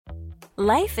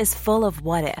Life is full of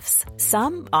what-ifs.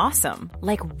 Some awesome,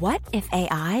 like what if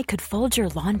AI could fold your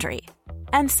laundry?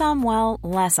 And some, well,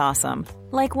 less awesome,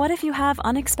 like what if you have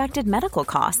unexpected medical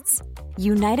costs?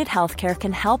 United Healthcare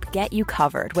can help get you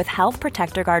covered with Health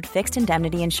Protector Guard fixed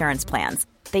indemnity insurance plans.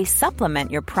 They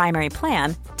supplement your primary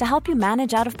plan to help you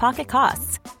manage out-of-pocket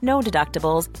costs. No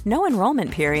deductibles, no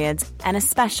enrollment periods, and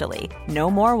especially no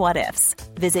more what-ifs.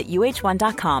 Visit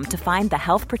uh1.com to find the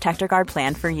Health Protector Guard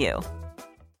plan for you.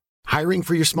 Hiring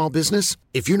for your small business?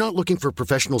 If you're not looking for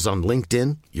professionals on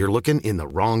LinkedIn, you're looking in the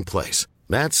wrong place.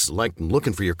 That's like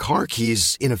looking for your car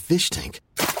keys in a fish tank.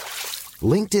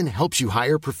 LinkedIn helps you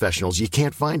hire professionals you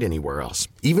can't find anywhere else,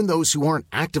 even those who aren't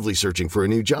actively searching for a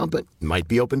new job but might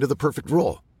be open to the perfect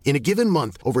role. In a given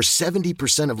month, over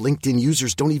 70% of LinkedIn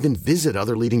users don't even visit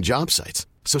other leading job sites.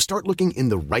 So start looking in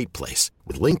the right place.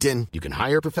 With LinkedIn, you can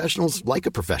hire professionals like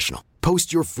a professional.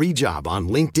 Post your free job on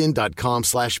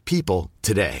linkedin.com/people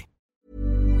today.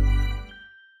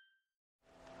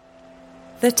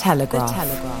 The Telegraph.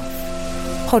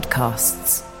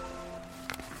 Podcasts.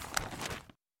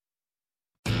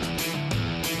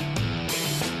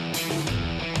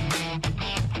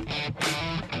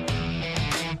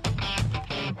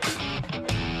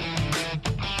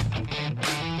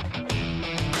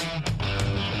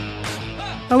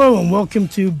 Hello and welcome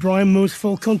to Brian Moore's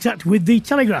Full Contact with The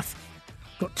Telegraph.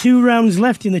 Got 2 rounds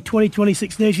left in the 2020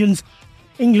 Six Nations.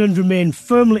 England remain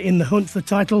firmly in the hunt for the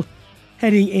title,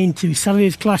 heading into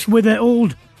Saturday's clash with their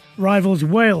old rivals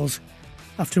Wales.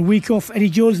 After a week off,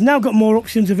 Eddie Jones now got more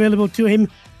options available to him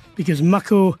because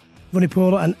Mako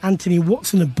Vunipola and Anthony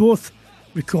Watson have both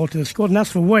recalled to the squad. And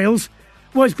as for Wales,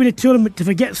 well, it's been a tournament to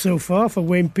forget so far for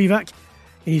Wayne Pivac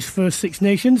in his first Six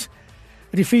Nations.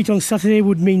 A defeat on Saturday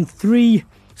would mean 3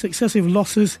 successive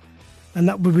losses, and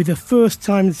that would be the first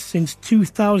time since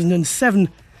 2007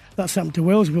 that's happened to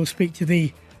Wales. We'll speak to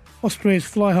the Ospreys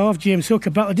fly half, James Hook,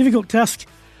 about the difficult task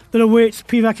that awaits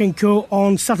Pivac and co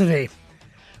on Saturday.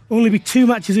 Only be 2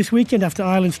 matches this weekend after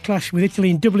Ireland's clash with Italy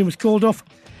in Dublin was called off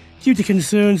due to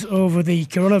concerns over the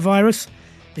coronavirus.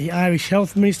 The Irish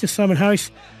Health Minister, Simon Harris,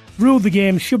 ruled the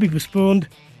game should be postponed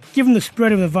given the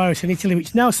spread of the virus in Italy,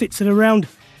 which now sits at around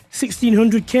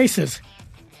 1,600 cases.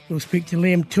 We'll speak to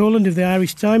Liam Toland of the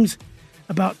Irish Times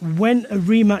about when a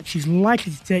rematch is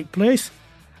likely to take place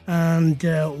and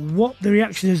what the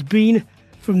reaction has been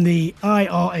from the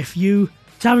IRFU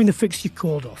to having the fixture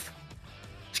called off.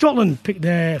 Scotland picked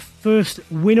their first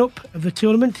win up of the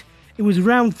tournament. It was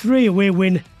round 3 away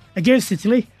win against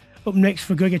Italy. Up next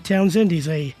for Gregor Townsend is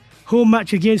a home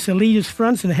match against the leaders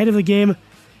France, and ahead of the game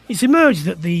it's emerged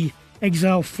that the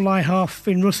exile fly half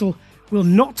Finn Russell will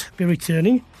not be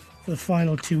returning for the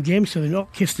final 2 games, so they're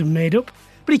not kissed and made up.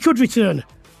 But he could return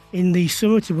in the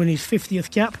summer to win his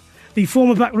 50th cap. The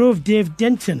former back row of Dave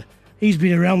Denton, he's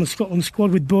been around the Scotland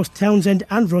squad with both Townsend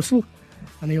and Russell,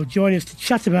 and he'll join us to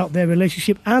chat about their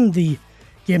relationship and the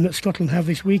game that Scotland have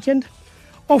this weekend.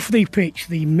 Off the pitch,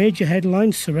 the major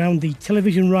headlines surround the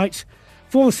television rights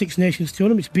for the Six Nations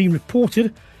tournament. It's been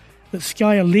reported that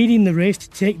Sky are leading the race to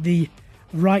take the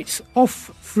rights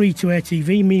off free-to-air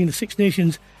TV, meaning the Six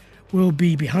Nations will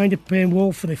be behind a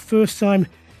paywall for the first time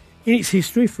in its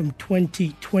history from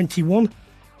 2021.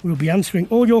 We'll be answering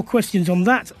all your questions on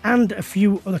that and a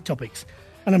few other topics.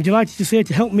 And I'm delighted to say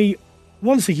to help me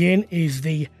once again is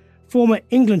the former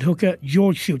England hooker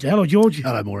George Shooter. Hello, George.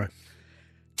 Hello, Maura.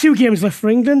 2 games left for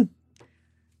England.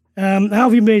 How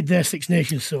have you made their Six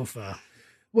Nations so far?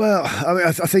 Well, I mean,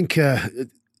 I think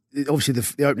obviously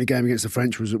the opening game against the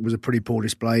French was a pretty poor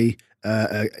display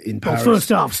in Paris. Well, first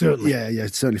half, certainly. Yeah,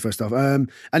 certainly first half. And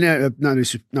yeah, no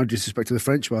disrespect to the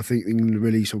French, but I think England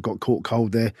really sort of got caught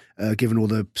cold there, given all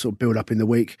the sort of build up in the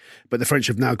week. But the French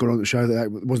have now gone on to show that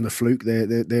it wasn't a fluke.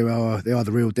 They are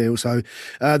the real deal. So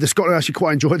the Scotland, I actually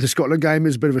quite enjoyed the Scotland game. It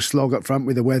was a bit of a slog up front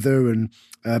with the weather and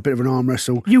a bit of an arm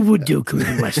wrestle. You would do coming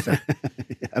from Leicester.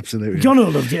 Absolutely. John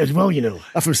loved it as well, you know.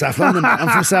 I'm from South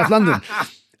London.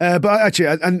 But actually,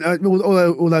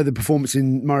 although the performance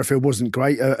in Murrayfield wasn't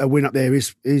great, a win up there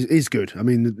is good. I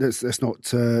mean, let's not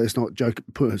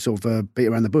beat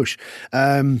around the bush.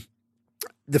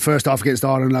 The first half against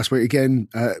Ireland last week, again,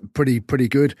 pretty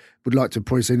good. Would like to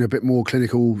probably see a bit more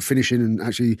clinical finishing and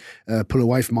actually pull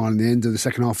away from Ireland in the end. And the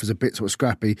second half was a bit sort of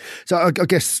scrappy. So I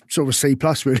guess sort of a C+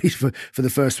 really for the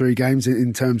first 3 games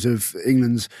in terms of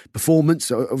England's performance.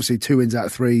 So obviously 2 wins out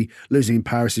of 3. Losing in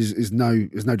Paris is no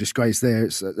disgrace there.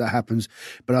 That happens.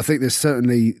 But I think there's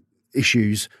certainly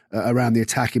issues around the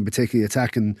attack, in particular the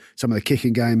attack and some of the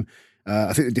kicking game.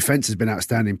 I think the defence has been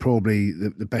outstanding, probably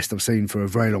the best I've seen for a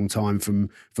very long time from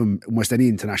almost any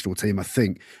international team, I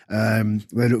think.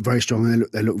 They look very strong.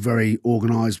 They look very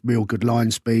organised, real good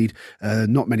line speed,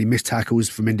 not many missed tackles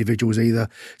from individuals either.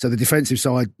 So the defensive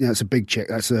side, it's a big check.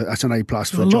 That's an A+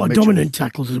 for a lot of dominant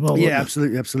tackles as well. Yeah,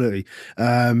 absolutely.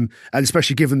 And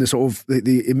especially given the sort of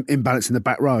the imbalance in the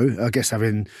back row, I guess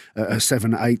having a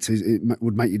 7-8 it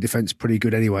would make your defence pretty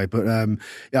good anyway. But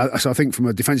so I think from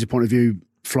a defensive point of view,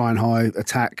 flying high,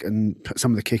 attack, and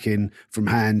some of the kicking from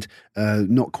hand,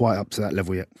 not quite up to that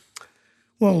level yet.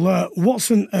 Well,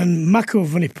 Watson and Mako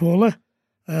Vunipola,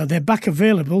 they're back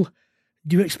available.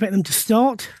 Do you expect them to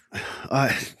start? I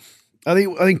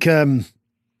think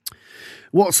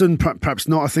Watson, perhaps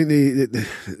not. I think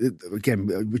again,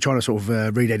 we're trying to sort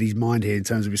of read Eddie's mind here in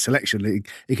terms of his selection.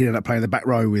 He could end up playing the back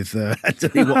row with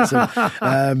Anthony Watson.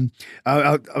 I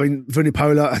mean,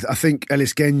 Vunipola, I think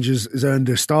Ellis Genge has earned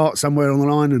a start somewhere on the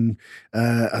line, and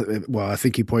I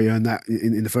think he probably earned that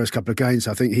in the first couple of games.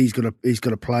 So I think he's got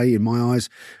to play in my eyes.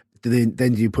 Then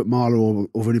do you put Marlow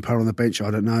or Vunipola on the bench?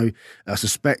 I don't know. I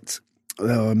suspect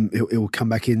he'll come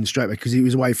back in straight back because he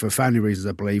was away for family reasons,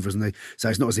 I believe, wasn't he? So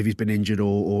it's not as if he's been injured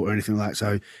or anything like that.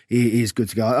 So he is good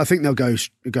to go. I think they'll go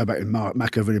back with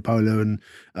Mako Vunipola, and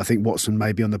I think Watson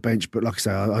may be on the bench. But like I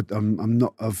say, I'm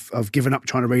not. I've given up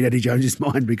trying to read Eddie Jones's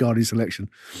mind regarding selection.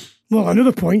 Well,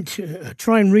 another point.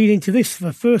 Try and read into this for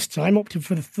the first time. Opted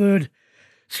for the third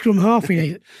scrum half.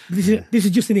 This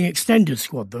is just in the extended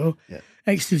squad though. Yeah.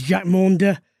 Exeter's Jack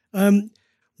Maunda.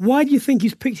 Why do you think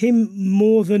he's picked him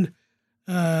more than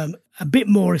a bit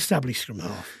more established scrum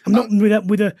half? I'm not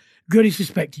with a greatest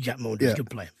respect to Jack Maunda. He's a good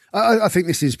player. I think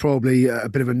this is probably a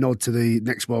bit of a nod to the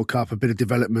next World Cup, a bit of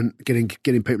development, getting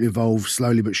people involved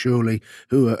slowly but surely,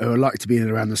 who are likely to be in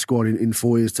and around the squad in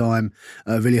 4 years' time.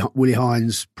 Willie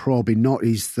Hines, probably not.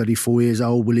 He's 34 years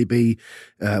old. Will he be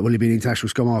an international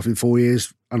scrum half in 4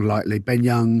 years? Unlikely. Ben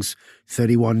Young's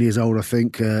 31 years old, I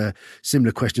think.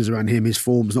 Similar questions around him. His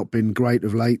form's not been great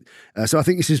of late. So I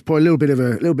think this is probably a little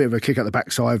bit of a kick at the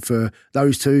backside for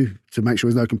those two to make sure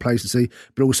there's no complacency,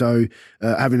 but also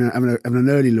having an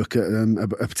early look at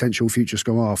a potential future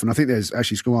scrum half. And I think there's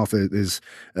actually scrum half. There's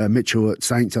Mitchell at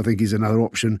Saints. I think he's another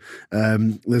option.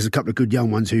 There's a couple of good young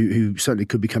ones who certainly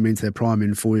could be coming into their prime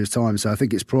in 4 years' time. So I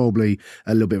think it's probably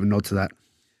a little bit of a nod to that.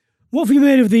 What have you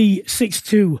made of the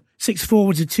 6-2, 6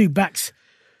 forwards and 2 backs?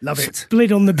 Love it.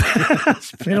 Split on the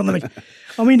bench.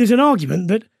 I mean, there's an argument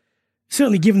that,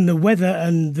 certainly given the weather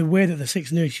and the way that the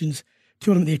Six Nations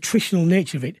tournament, the attritional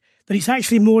nature of it, that it's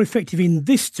actually more effective in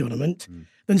this tournament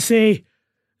than, say,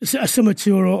 a summer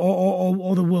tour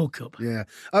or the World Cup. Yeah,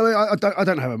 I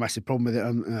don't have a massive problem with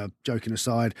it. Joking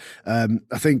aside, I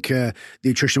think the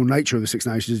attritional nature of the Six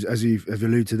Nations, as you've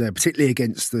alluded to there, particularly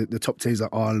against the top teams like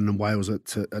Ireland and Wales at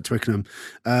Twickenham,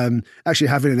 actually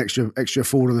having an extra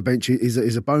forward on the bench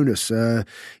is a bonus.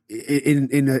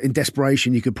 In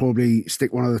desperation, you could probably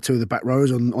stick one of the two of the back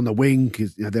rows on the wing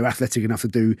because they're athletic enough to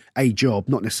do a job,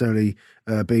 not necessarily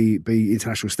be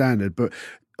international standard, but.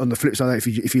 On the flip side,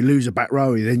 if you lose a back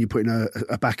row, then you're putting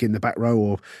a back in the back row,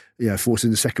 or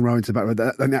forcing the second row into the back row.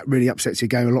 That really upsets your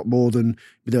game a lot more than,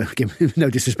 no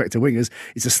disrespect to wingers,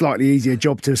 it's a slightly easier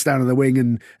job to stand on the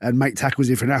wing and make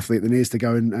tackles if you're an athlete than it is to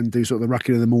go and do sort of the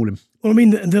rucking in the morning. Well, I mean,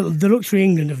 the luxury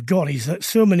England have got is that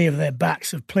so many of their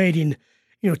backs have played in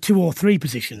 2 or 3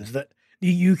 positions that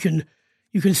you can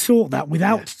sort that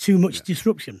without too much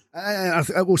disruption.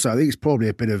 Also, I think it's probably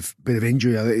a bit of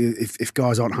injury. If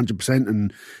guys aren't 100%,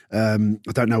 and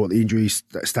I don't know what the injury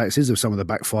status is of some of the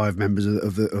back 5 members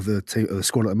of the team, of the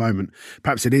squad at the moment.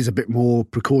 Perhaps it is a bit more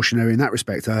precautionary in that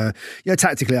respect.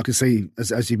 Tactically, I can see,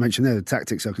 as you mentioned there, the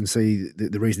tactics. I can see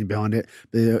the reasoning behind it.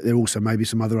 There also may be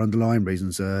some other underlying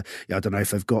reasons. I don't know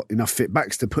if they've got enough fit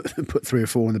backs to put 3 or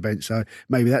 4 on the bench. So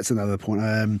maybe that's another point.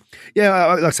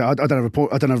 Like I say, I don't have a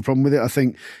problem with it. I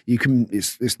think you can.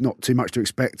 It's not too much to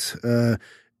expect. I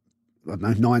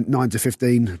don't know, 9 to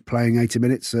 15 playing 80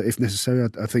 minutes if necessary.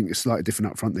 I think it's slightly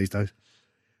different up front these days.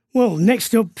 Well,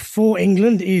 next up for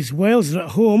England is Wales at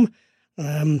home.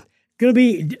 Going to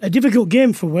be a difficult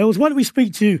game for Wales. Why don't we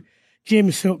speak to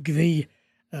James Hook, the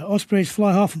Ospreys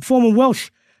fly half and former Welsh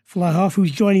fly half,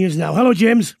 who's joining us now. Hello,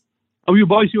 James. How are you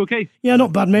boys? You okay? Yeah,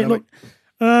 not bad, mate. Look,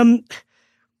 Wayne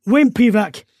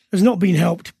Pivac has not been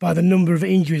helped by the number of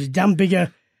injuries. Dan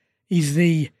Biggar is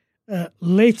the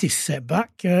latest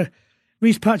setback.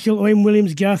 Rhys Patchell, Owen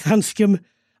Williams, Gareth Hanscom.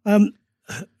 Have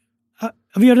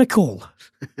you had a call?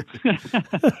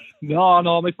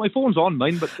 No, my phone's on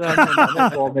mine, but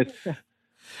I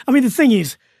mean, the thing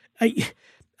is,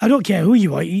 I don't care who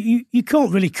you are, you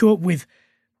can't really cope with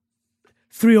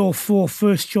 3 or 4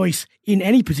 first choice in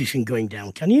any position going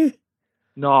down, can you?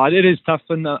 No, it is tough,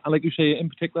 and like you say, in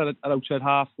particular at outside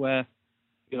half, where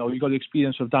you got the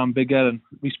experience of Dan Biggar and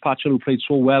Rhys Patchell, who played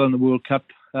so well in the World Cup,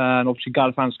 and obviously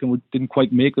Gareth Anscombe didn't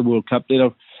quite make the World Cup. They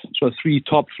have sort of 3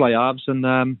 top fly halves, and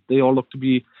they all look to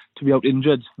be out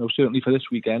injured, certainly for this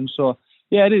weekend. So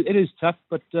yeah, it is tough,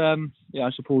 but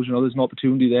I suppose there's an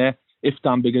opportunity there if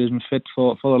Dan Biggar isn't fit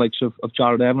for the likes of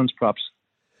Jared Evans, perhaps.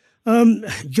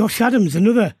 Josh Adams,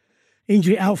 another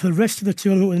injury, out for the rest of the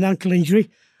tournament with an ankle injury.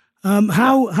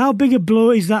 How big a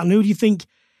blow is that, and who do you think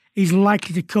is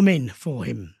likely to come in for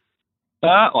him?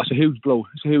 It's a huge blow.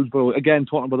 Again,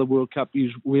 talking about the World Cup,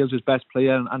 he's Wales' best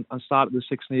player and started the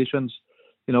Six Nations,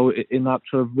 in that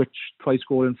sort of rich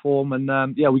try-scoring form. And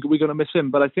we're going to miss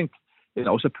him. But I think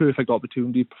it's a perfect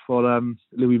opportunity for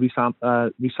Louis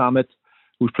Rees-Zammit,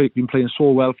 who's been playing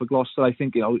so well for Gloucester. I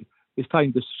think it's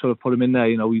time to sort of put him in there.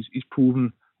 He's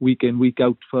proven week in, week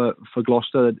out for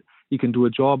Gloucester that he can do a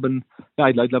job, and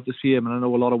I'd love to see him, and I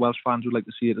know a lot of Welsh fans would like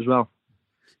to see it as well.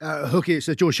 Hooky, it's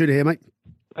George Shooter here, mate.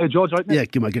 Hey, George, right, mate? Yeah,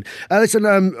 good, mate, good. Listen,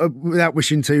 without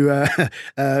wishing to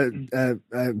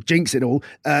jinx it all,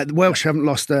 the Welsh haven't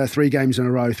lost 3 games in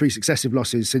a row, 3 successive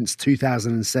losses since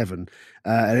 2007,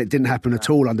 and it didn't happen at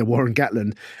all under Warren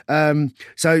Gatland.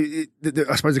 So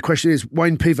I suppose the question is,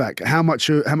 Wayne Pivac, how much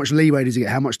leeway does he get?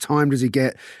 How much time does he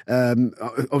get?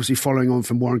 Obviously, following on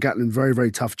from Warren Gatland, very, very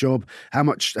tough job. How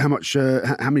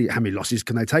many losses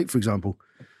can they take, for example?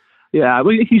 Yeah,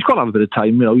 well, he's got to have a bit of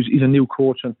time. He's a new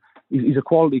coach, and he's a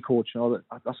quality coach.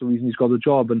 That's the reason he's got the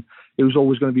job. And it was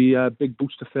always going to be big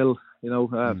boots to fill.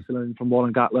 Filling in from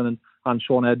Warren Gatland and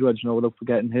Sean Edwards. Without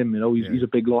forgetting him. He's a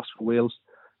big loss for Wales.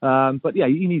 But yeah,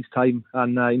 he needs time,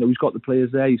 and he's got the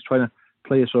players there. He's trying to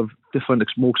play a sort of different,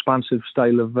 more expansive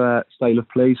style of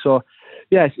play. So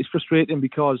yeah, it's frustrating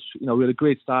because we had a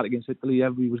great start against Italy.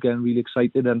 Everybody was getting really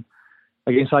excited, and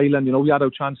against Ireland, we had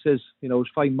our chances. It was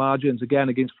fine margins. Again,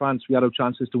 against France, we had our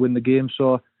chances to win the game.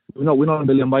 So we're not a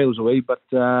million miles away, but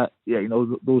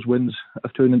those wins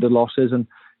have turned into losses, and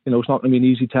it's not going to be an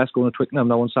easy test going to Twickenham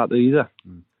now on Saturday either.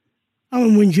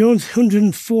 Alan Wynne-Jones,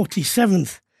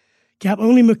 147th cap.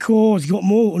 Only McCaw has got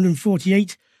more,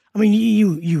 148. I mean,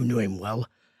 you know him well.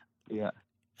 Yeah.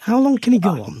 How long can he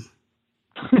go on?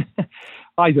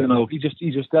 I don't know. He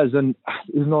just does, and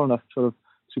there's not enough sort of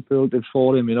superlative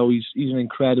for him. He's an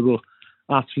incredible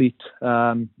athlete.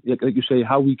 Like you say,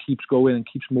 how he keeps going and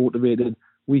keeps motivated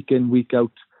week in, week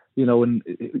out. And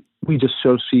we just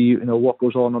sort of see what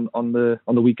goes on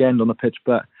the weekend on the pitch.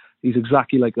 But he's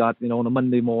exactly like that. On a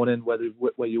Monday morning, whether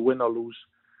you win or lose,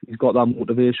 he's got that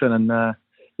motivation. And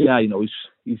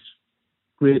he's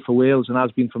great for Wales and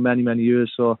has been for many, many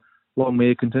years. So long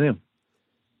may it continue.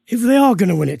 If they are going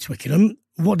to win at Twickenham,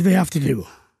 what do they have to do?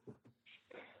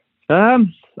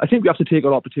 I think we have to take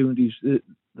our opportunities.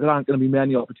 There aren't going to be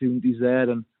many opportunities there,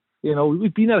 and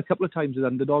we've been there a couple of times as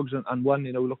underdogs and won.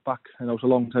 Look back, it's a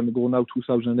long time ago now,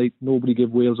 2008. Nobody gave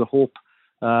Wales a hope.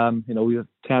 We had a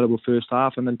terrible first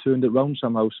half and then turned it round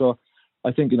somehow. So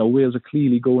I think Wales are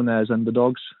clearly going there as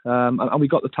underdogs, and we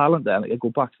got the talent there. Like, I go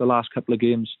back to the last couple of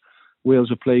games Wales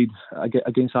have played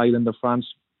against Ireland or France.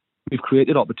 We've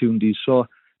created opportunities, so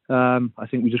I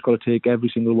think we just got to take every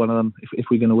single one of them if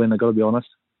we're going to win. I got to be honest.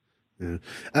 Yeah.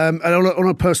 And on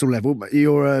a personal level,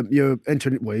 you're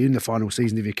entering. Well, you're in the final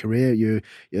season of your career.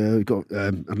 You've got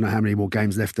I don't know how many more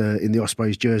games left in the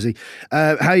Ospreys jersey.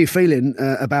 How are you feeling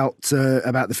about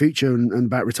the future and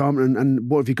about retirement, and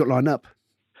what have you got lined up?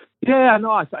 Yeah,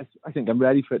 no, I think I'm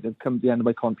ready for it to come to the end of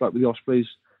my contract with the Ospreys.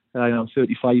 I'm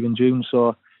 35 in June,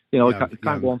 so I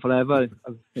can't go on forever.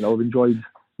 I've enjoyed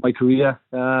my career,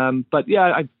 but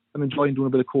yeah, I'm enjoying doing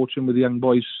a bit of coaching with the young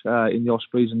boys in the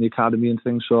Ospreys and the academy and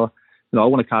things. So. I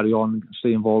want to carry on and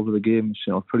stay involved with the game.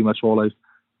 It's, pretty much all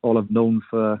I've known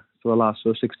for the last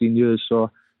 16 years. So,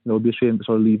 it'd be a shame to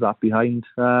sort of leave that behind.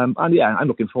 And yeah, I'm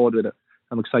looking forward to it.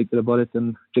 I'm excited about it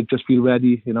and just feel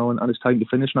ready, and it's time to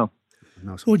finish now.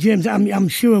 Well, James, I'm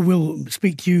sure we'll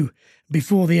speak to you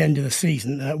before the end of the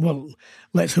season. Well,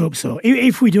 let's hope so.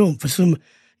 If we don't, for some,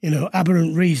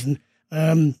 aberrant reason,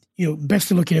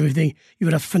 best of luck in everything.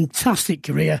 You've had a fantastic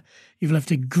career. You've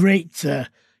left a great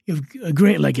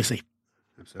legacy.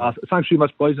 Thanks very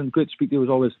much, boys, and great to speak to you as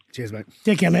always. Cheers, mate.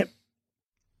 Take care, mate.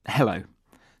 Hello.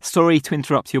 Sorry to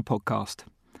interrupt your podcast.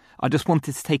 I just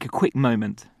wanted to take a quick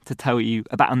moment to tell you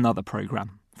about another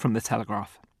programme from The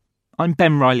Telegraph. I'm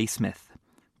Ben Riley-Smith,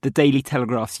 the Daily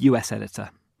Telegraph's US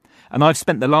editor, and I've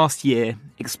spent the last year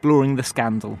exploring the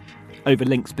scandal over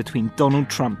links between Donald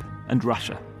Trump and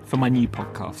Russia for my new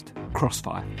podcast,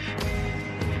 Crossfire.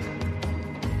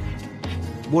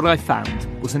 What I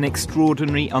found was an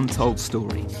extraordinary untold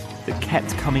story that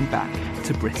kept coming back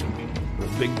to Britain. The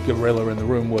big gorilla in the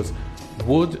room was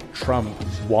would Trump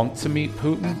want to meet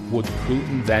Putin? Would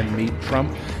Putin then meet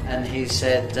Trump? And he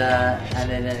said,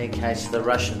 and in any case, the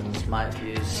Russians might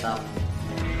use some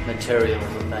material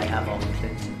that they have on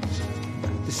Clinton.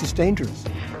 This is dangerous.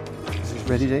 This is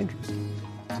really dangerous.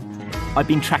 I've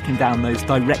been tracking down those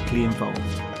directly involved,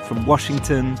 from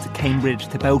Washington to Cambridge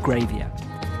to Belgravia,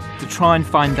 to try and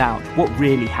find out what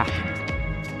really happened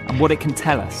and what it can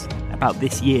tell us about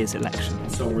this year's election.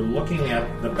 So we're looking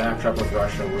at the backdrop of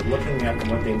Russia. We're looking at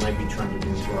what they might be trying to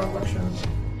do to our election.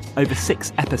 Over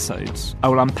 6 episodes, I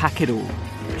will unpack it all,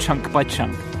 chunk by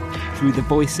chunk, through the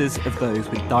voices of those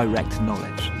with direct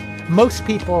knowledge. Most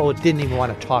people didn't even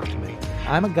want to talk to me.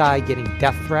 I'm a guy getting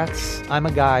death threats. I'm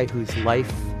a guy whose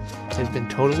life has been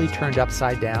totally turned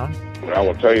upside down. I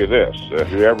will tell you this,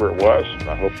 whoever it was,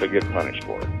 I hope they get punished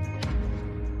for it.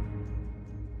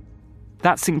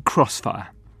 That's in Crossfire,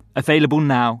 available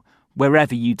now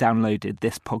wherever you downloaded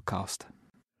this podcast.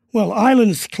 Well,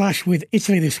 Ireland's clash with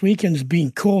Italy this weekend has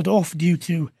been called off due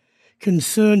to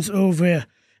concerns over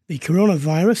the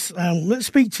coronavirus. Let's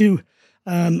speak to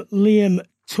Liam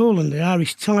Tolan, the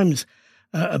Irish Times,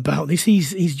 about this.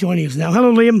 He's joining us now.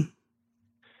 Hello, Liam.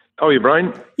 How are you,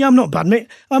 Brian? Yeah, I'm not bad, mate.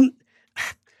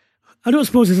 I don't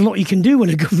suppose there's a lot you can do when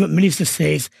a government minister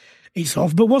says it's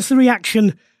off, but what's the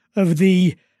reaction of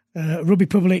the Rugby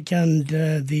Public and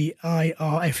the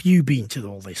IRFU been to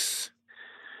all this?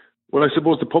 Well, I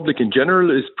suppose the public in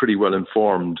general is pretty well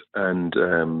informed and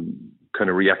kind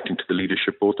of reacting to the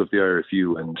leadership both of the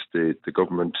IRFU and the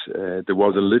government. There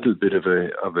was a little bit of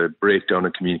a breakdown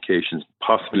in communications,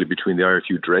 possibly between the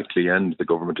IRFU directly and the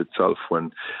government itself,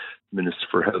 when Minister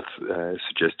for Health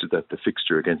suggested that the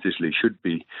fixture against Italy should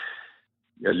be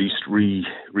at least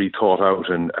rethought out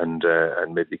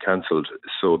and maybe cancelled.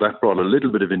 So that brought a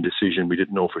little bit of indecision. We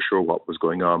didn't know for sure what was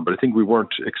going on, but I think we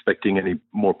weren't expecting any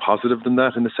more positive than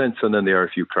that in a sense. And then the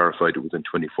RFU clarified it within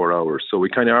 24 hours. So we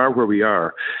kind of are where we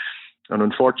are. And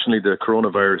unfortunately, the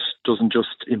coronavirus doesn't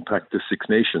just impact the Six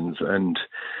Nations. And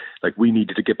like we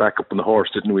needed to get back up on the horse,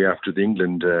 didn't we, after the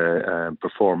England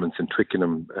performance in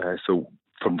Twickenham? So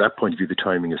from that point of view, the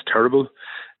timing is terrible.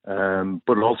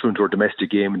 But also into our domestic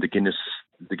game and the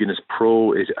Guinness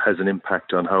Pro, it has an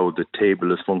impact on how the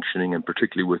table is functioning, and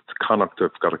particularly with Connacht, they've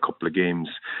got a couple of games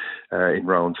in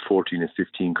rounds 14 and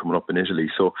 15 coming up in Italy.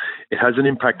 So it has an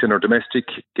impact in our domestic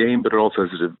game, but it also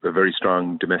has a very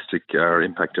strong domestic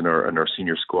impact in our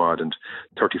senior squad. And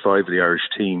 35 of the Irish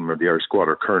team or the Irish squad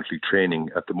are currently training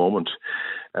at the moment.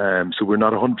 So we're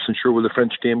not 100% sure will the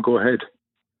French game go ahead.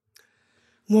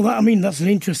 Well, that's an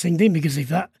interesting thing, because if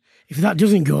that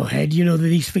doesn't go ahead,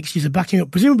 these fixtures are backing up.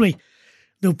 Presumably,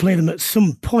 they'll play them at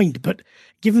some point. But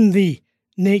given the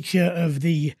nature of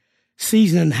the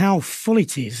season and how full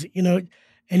it is,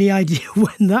 any idea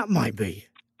when that might be?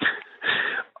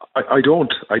 I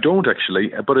don't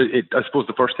actually. But I suppose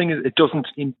the first thing is it doesn't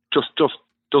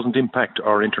doesn't impact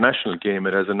our international game.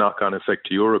 It has a knock-on effect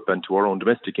to Europe and to our own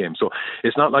domestic game. So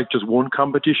it's not like just one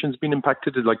competition's been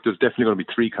impacted. It's like there's definitely going to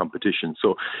be 3 competitions.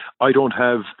 So I don't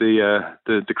have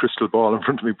the crystal ball in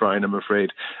front of me, Brian, I'm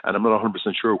afraid, and I'm not 100%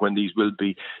 sure when these will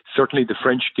be. Certainly the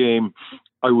French game,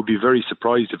 I would be very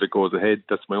surprised if it goes ahead.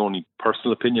 That's my only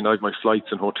personal opinion. I have my flights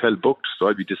and hotel booked, so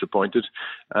I'd be disappointed.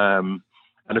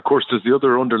 And of course, there's the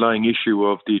other underlying issue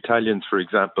of the Italians, for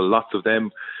example. Lots of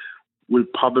them will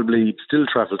probably still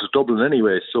travel to Dublin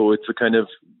anyway. So it's a kind of,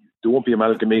 they won't be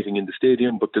amalgamating in the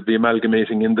stadium, but they'll be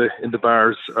amalgamating in the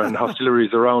bars and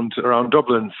hosteleries around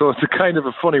Dublin. So it's a kind of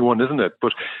a funny one, isn't it?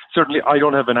 But certainly I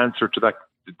don't have an answer to that.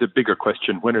 The bigger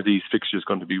question: when are these fixtures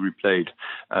going to be replayed?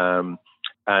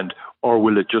 Or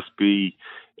will it just be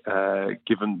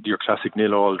given your classic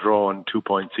 0-0 draw and 2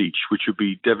 points each, which would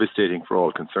be devastating for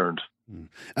all concerned.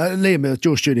 Liam,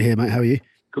 George Studer here, mate. How are you?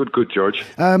 Good, George.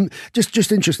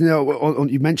 Just interesting.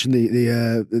 You mentioned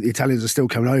the Italians are still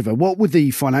coming over. What would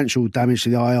the financial damage to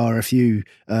the IRFU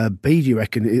be, do you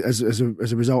reckon, as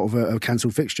a result of a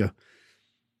cancelled fixture?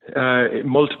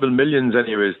 Multiple millions,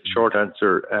 anyway, is the short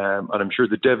answer. And I'm sure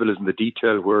the devil is in the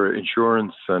detail where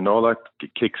insurance and all that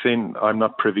kicks in. I'm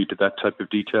not privy to that type of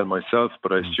detail myself,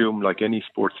 but I assume, like any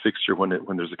sports fixture, when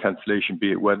there's a cancellation,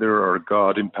 be it weather or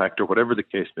God impact or whatever the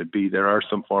case may be, there are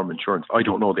some form of insurance. I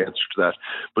don't know the answer to that,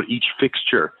 but each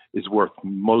fixture is worth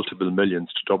multiple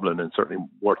millions to Dublin and certainly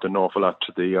worth an awful lot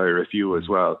to the IRFU as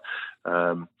well.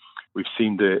 We've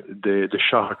seen the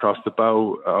shot across the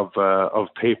bow of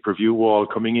pay-per-view wall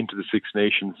coming into the Six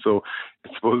Nations. So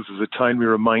I suppose it's a timely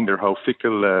reminder how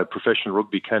fickle professional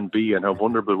rugby can be and how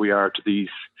vulnerable we are to these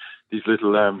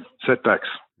little setbacks.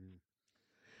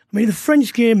 I mean, if the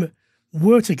French game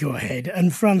were to go ahead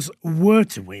and France were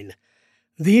to win,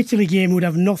 the Italy game would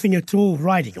have nothing at all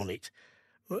riding on it.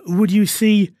 would you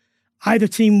see either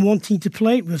team wanting to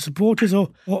play it with the supporters or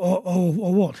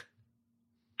what?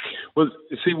 Well,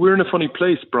 see, we're in a funny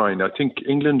place, Brian. I think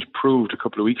England proved a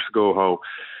couple of weeks ago how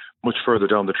much further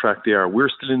down the track they are. We're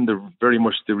still in very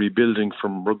much the rebuilding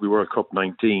from Rugby World Cup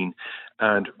 19.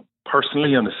 And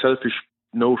personally, on a selfish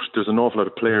note, there's an awful lot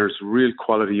of players, real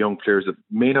quality young players that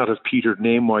may not have petered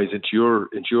name-wise into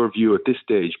your view at this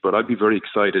stage, but I'd be very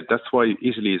excited. That's why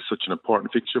Italy is such an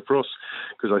important fixture for us,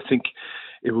 because I think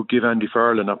it will give Andy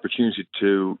Farrell an opportunity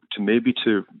to maybe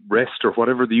to rest, or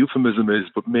whatever the euphemism is,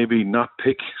 but maybe not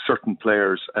pick certain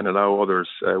players and allow others.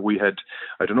 We had,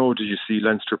 I don't know, did you see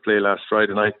Leinster play last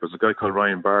Friday night? There was a guy called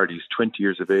Ryan Bard. He's 20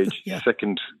 years of age,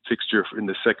 second fixture in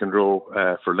the second row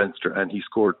for Leinster, and he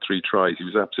scored 3 tries. He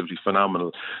was absolutely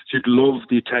phenomenal. So you'd love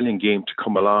the Italian game to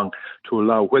come along to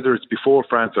allow, whether it's before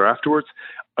France or afterwards,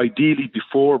 ideally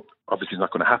before, obviously it's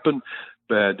not going to happen.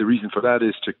 The reason for that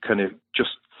is to kind of just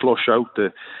flush out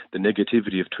the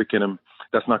negativity of Twickenham.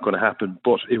 That's not going to happen,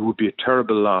 but it would be a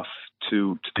terrible loss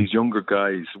to these younger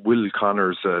guys. Will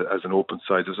Connors as an open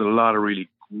side. There's a lot of really,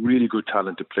 really good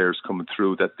talented players coming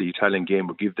through that the Italian game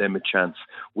will give them a chance.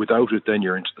 Without it, then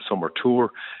you're into the summer tour,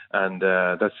 and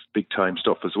that's big time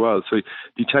stuff as well. So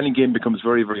the Italian game becomes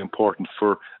very, very important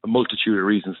for a multitude of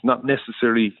reasons, not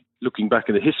necessarily looking back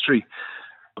in the history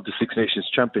of the Six Nations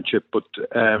Championship, but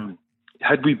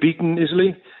had we beaten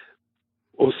Italy,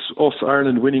 us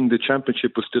Ireland winning the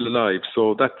championship was still alive.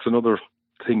 So that's another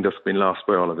thing that's been lost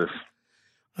by all of this.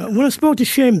 When I spoke to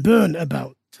Shane Byrne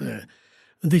about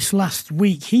this last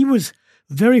week, he was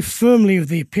very firmly of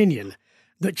the opinion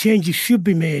that changes should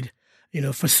be made,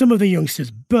 for some of the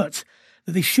youngsters, but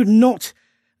that they should not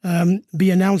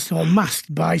be announced or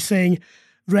masked by saying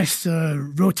rest,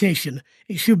 rotation.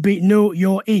 It should be no,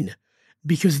 you're in,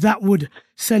 because that would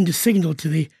send a signal to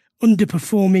the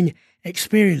underperforming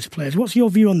experienced players. What's your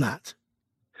view on that?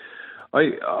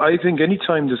 I think any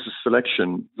time there's a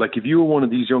selection, like if you were one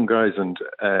of these young guys, and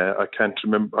I can't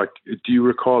remember, do you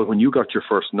recall when you got your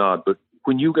first nod? But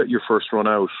when you get your first run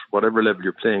out, whatever level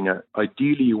you're playing at,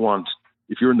 ideally you want,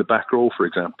 if you're in the back row, for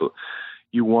example,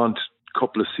 you want a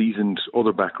couple of seasoned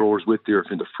other back rowers with you. If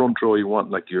in the front row, you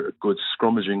want like your good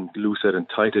scrummaging loosehead and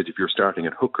tighthead if you're starting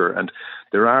at hooker. And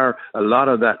there are a lot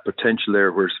of that potential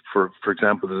there. Where, for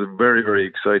example, there's a very, very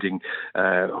exciting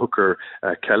hooker,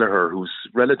 Kelleher, who's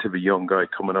a relatively young guy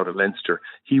coming out of Leinster.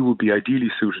 He would be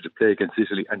ideally suited to play against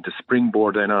Italy and to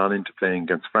springboard then on into playing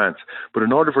against France. But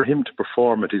in order for him to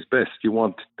perform at his best, you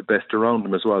want the best around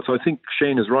him as well. So I think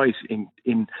Shane is right in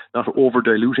not over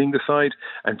diluting the side,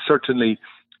 and certainly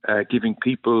giving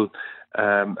people,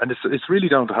 and it's really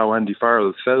down to how Andy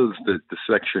Farrell sells the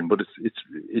selection. But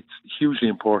it's hugely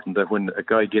important that when a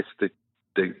guy gets the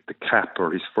cap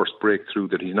or his first breakthrough,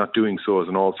 that he's not doing so as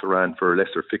an also-ran for a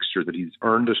lesser fixture, that he's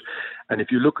earned it. And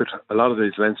if you look at a lot of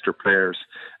these Leinster players,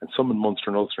 and some in Munster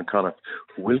and Ulster and Connacht,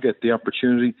 who will get the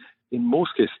opportunity, in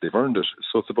most cases they've earned it.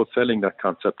 So it's about selling that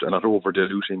concept and not over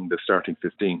diluting the starting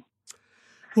 15.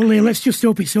 Well, Liam, let's just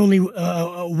hope it's only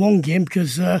one game,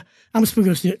 because I'm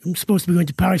supposed to be going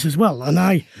to Paris as well, and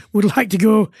I would like to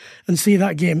go and see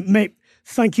that game. Mate,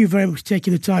 thank you very much for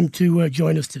taking the time to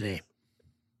join us today.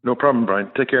 No problem,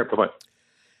 Brian. Take care. Bye-bye.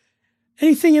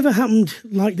 Anything ever happened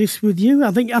like this with you?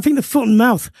 I think the foot and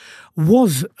mouth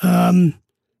was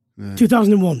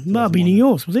 2001. Might have been in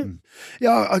yours, was it?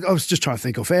 Yeah, I was just trying to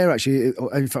think off air, actually.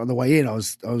 In fact, on the way in, I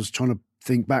was trying to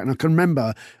think back, and I can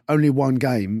remember only one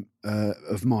game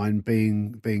of mine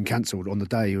being cancelled on the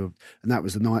day, and that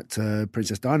was the night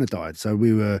Princess Diana died. So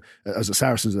we were, as at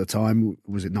Saracens at the time,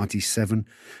 was it 97?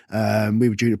 We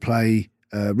were due to play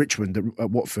Richmond at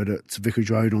Watford at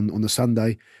Vicarage Road on the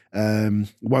Sunday.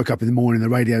 Woke up in the morning, the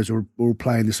radios were all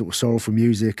playing this sort of sorrowful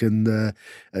music, and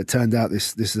it turned out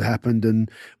this had happened, and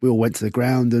we all went to the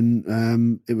ground,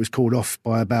 and it was called off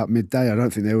by about midday. I don't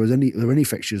think there were any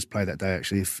fixtures played that day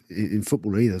actually in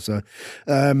football either. So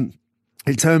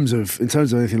in terms of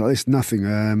anything like this, nothing.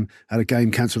 Had a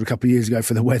game cancelled a couple of years ago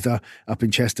for the weather up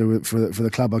in Chester for the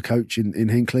club I coach in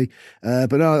Hinckley.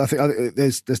 But no, I think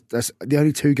that's the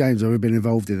only 2 games I've ever been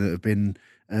involved in that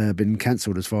have been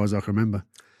cancelled as far as I can remember.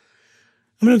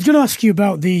 I mean, I was going to ask you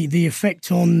about the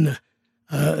effect on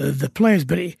the players,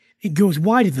 but it goes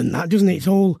wider than that, doesn't it? It's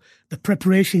all the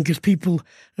preparation, because people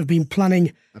have been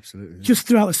planning just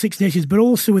throughout the Six Nations, but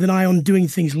also with an eye on doing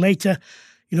things later.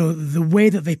 You know, the way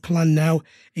that they plan now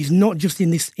is not just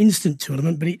in this instant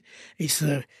tournament, but it's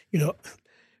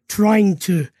trying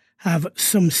to have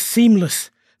some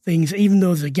seamless things, even though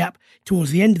there's a gap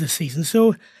towards the end of the season.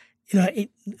 So,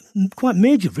 quite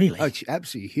major, really. Oh, it's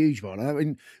absolutely huge, man. I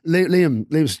mean, Liam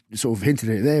sort of hinted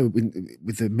at it there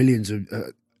with the millions of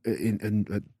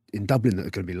in Dublin that are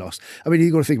going to be lost. I mean,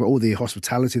 you've got to think about all the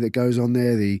hospitality that goes on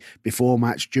there, the before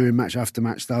match, during match, after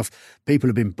match stuff. People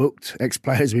have been booked,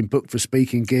 ex-players have been booked for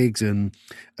speaking gigs, and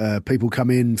people come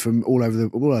in from all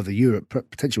over Europe,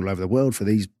 potentially all over the world for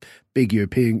these big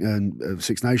European and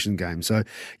Six Nations games. So,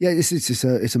 yeah,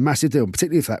 it's a massive deal,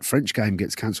 particularly if that French game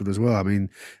gets cancelled as well. I mean,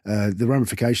 the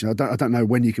ramification, I don't know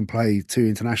when you can play 2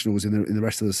 internationals in the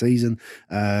rest of the season.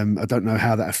 I don't know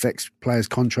how that affects players'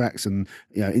 contracts and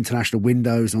international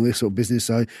windows and all this sort of business.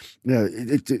 So,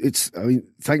 it's. I mean,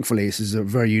 thankfully, this is a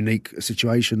very unique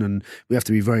situation, and we have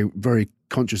to be very, very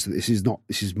conscious that this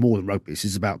is more than rugby. This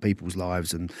is about people's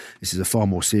lives, and this is a far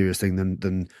more serious thing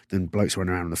than blokes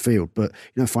running around on the field. But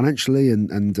financially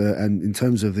and in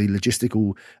terms of the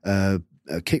logistical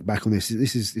kickback on this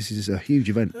is a huge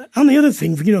event. And the other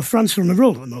thing, France are on the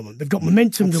roll at the moment. They've got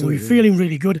momentum. Absolutely, they'll be feeling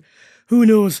really good. Who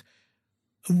knows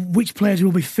which players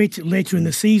will be fit later in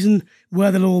the season,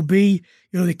 where they'll all be.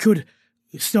 They could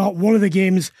start one of the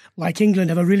games like England,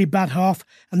 have a really bad half,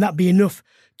 and that be enough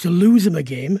to lose them a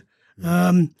game.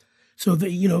 So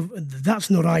that that's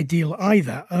not ideal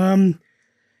either.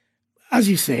 As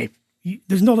you say,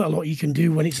 there's not a lot you can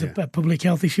do when it's a public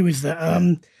health issue, is there?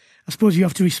 I suppose you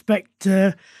have to respect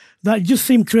that. It just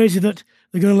seemed crazy that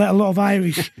they're going to let a lot of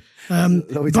Irish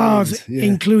bars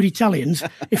include Italians,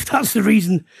 if that's the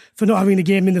reason for not having the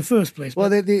game in the first place. Well,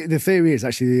 the theory is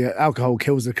actually alcohol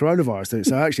kills the coronavirus.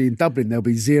 So actually in Dublin, there'll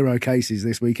be 0 cases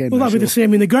this weekend. Well, that'll be the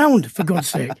same in the ground, for God's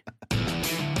sake.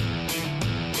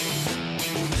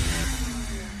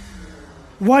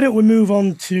 Why don't we move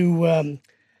on to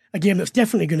a game that's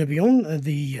definitely going to be on,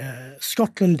 the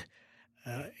Scotland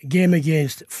game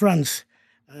against France.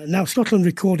 Now, Scotland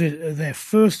recorded their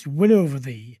first win over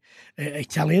the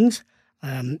Italians.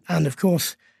 And, of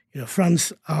course,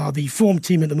 France are the form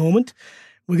team at the moment.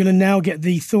 We're going to now get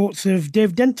the thoughts of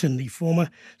Dave Denton, the former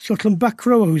Scotland back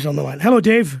rower who's on the line. Hello,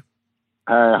 Dave.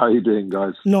 How are you doing,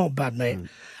 guys? Not bad, mate.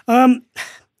 A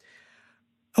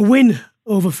win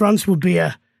over France would be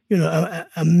a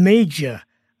major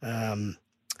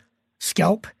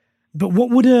scalp. But what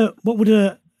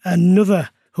would another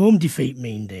home defeat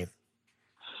mean, Dave?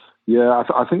 Yeah,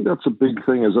 I think that's a big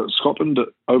thing. Is that Scotland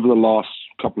over the last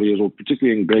couple of years, or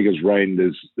particularly in Gregor's reign,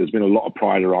 there's been a lot of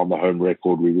pride around the home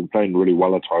record. We've been playing really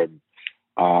well at home,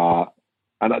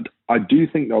 and I do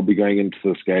think they'll be going into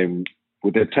this game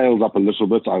with their tails up a little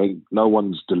bit. I think no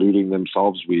one's deluding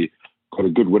themselves. We got a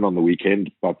good win on the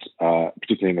weekend, but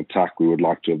particularly in attack, we would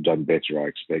like to have done better, I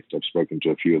expect. I've spoken to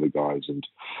a few of the guys, and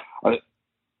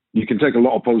you can take a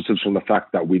lot of positives from the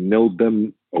fact that we nilled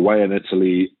them away in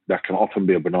Italy. That can often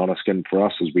be a banana skin for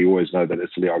us, as we always know that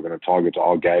Italy are going to target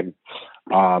our game.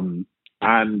 And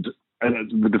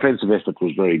the defensive effort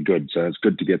was very good, so it's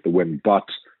good to get the win. But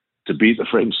to beat the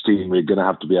French team, we're going to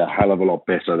have to be a hell of a lot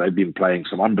better. They've been playing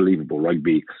some unbelievable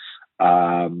rugby.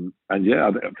 And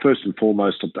yeah, first and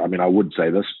foremost, I mean, I would say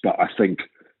this, but I think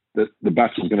that the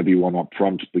battle is going to be one up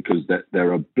front, because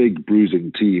they're a big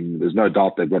bruising team. There's no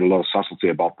doubt they've got a lot of subtlety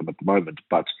about them at the moment,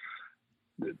 but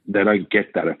they don't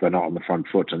get that if they're not on the front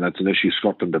foot. And that's an issue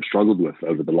Scotland have struggled with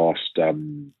over the last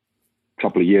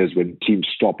couple of years. When teams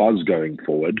stop us going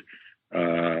forward,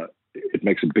 it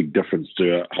makes a big difference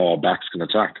to how our backs can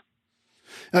attack.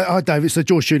 Hi, David. So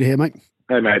George Tudor here, mate.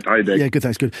 Hey, mate. How you doing? Yeah, good,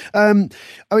 thanks, good. I mean,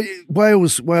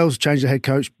 Wales changed the head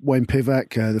coach, Wayne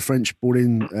Pivac. The French brought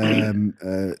in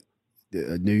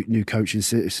a new coaching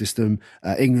system.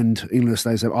 England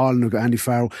stays up. Ireland have got Andy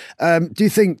Farrell. Do you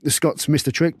think the Scots missed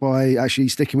a trick by actually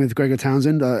sticking with Gregor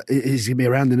Townsend? Is he going to be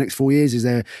around the next 4 years? Is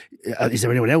there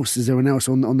anyone else? Is there anyone else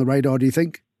on the radar, do you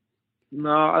think?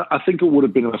 No, I think it would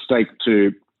have been a mistake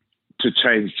to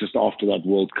change just after that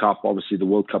World Cup. Obviously, the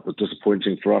World Cup was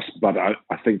disappointing for us, but I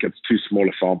think it's too small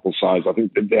a sample size. I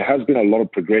think there has been a lot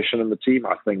of progression in the team.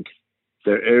 I think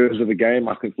there are areas of the game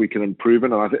I think we can improve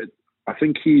in, and I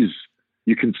think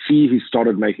you can see he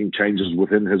started making changes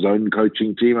within his own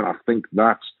coaching team, and I think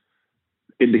that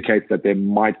indicates that there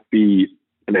might be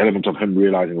an element of him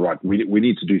realizing, right, we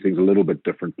need to do things a little bit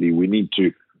differently. We need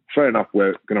to, fair enough,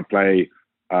 we're going to play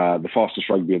the fastest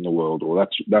rugby in the world, or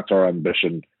that's our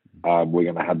ambition. We're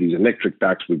going to have these electric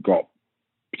backs. We've got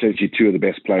potentially 2 of the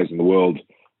best players in the world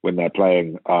when they're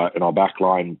playing in our back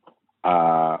line.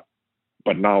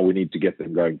 But now we need to get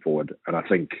them going forward. And I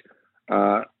think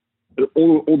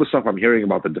all the stuff I'm hearing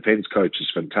about the defence coach is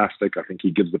fantastic. I think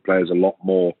he gives the players a lot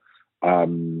more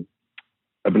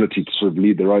ability to sort of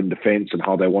lead their own defence and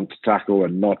how they want to tackle,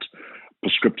 and not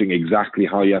prescripting exactly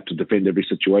how you have to defend every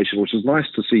situation, which is nice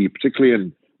to see, particularly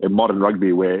in modern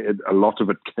rugby, where a lot of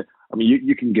it, I mean,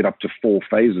 you can get up to 4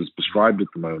 phases prescribed at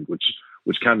the moment,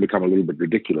 which can become a little bit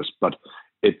ridiculous. But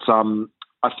it's,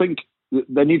 I think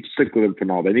they need to stick with him for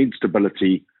now. They need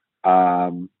stability,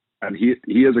 and he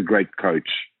is a great coach.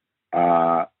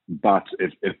 But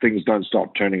if things don't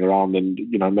start turning around, then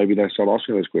maybe they start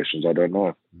asking those questions. I don't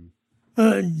know.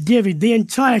 David, the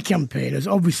entire campaign has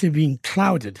obviously been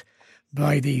clouded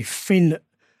by the Finn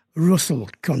Russell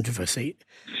controversy.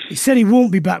 He said he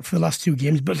won't be back for the last 2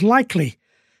 games, but likely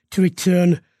to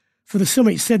return for the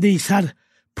summer. He said that he's had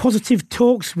positive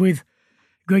talks with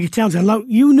Gregor Townsend. Now,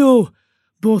 you know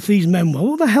both these men well.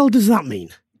 What the hell does that mean?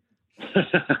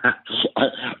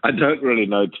 I don't really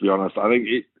know, to be honest. I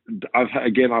think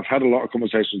I've had a lot of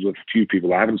conversations with a few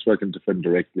people. I haven't spoken to Finn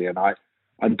directly, and I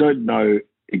don't know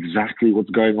exactly what's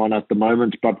going on at the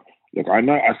moment. But look, I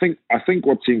think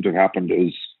what seemed to have happened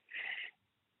is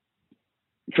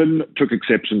Finn took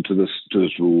exception to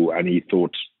this rule, and he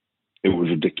thought it was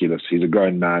ridiculous. He's a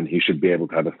grown man. He should be able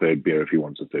to have a third beer if he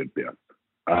wants a third beer.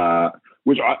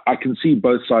 Which I can see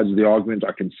both sides of the argument.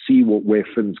 I can see where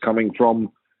Finn's coming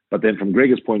from. But then from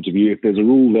Gregor's point of view, if there's a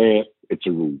rule there, it's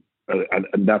a rule.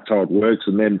 And that's how it works.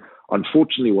 And then,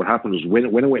 unfortunately, what happened was when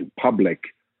it went public,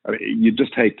 I mean, you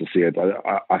just hate to see it.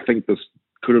 I think this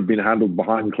could have been handled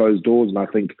behind closed doors. And I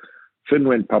think Finn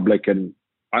went public and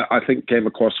I think came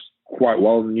across quite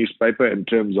well in the newspaper in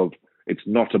terms of it's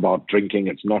not about drinking.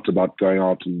 It's not about going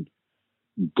out and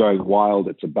going wild.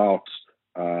 It's about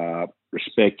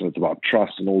respect and it's about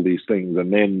trust and all these things.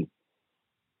 And then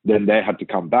they had to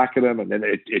come back at him. And then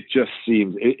it just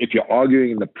seems, if you're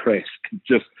arguing in the press,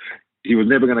 he was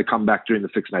never going to come back during the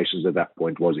Six Nations at that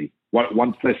point, was he?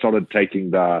 Once they started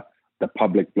taking the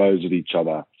public blows at each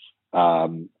other, I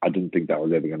didn't think that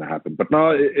was ever going to happen. But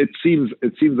no, it seems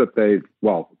that they,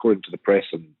 well, according to the press,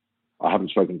 and I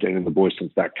haven't spoken to any of the boys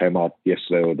since that came out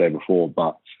yesterday or the day before,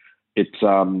 but it's,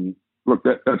 look,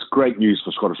 that's great news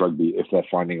for Scottish rugby if they're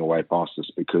finding a way past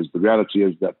this, because the reality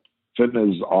is that Finn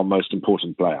is our most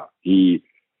important player. There's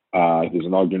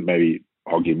an argument maybe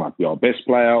Hoggy might be our best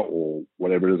player or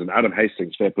whatever it is. And Adam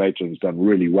Hastings, fair play to him, has done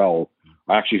really well.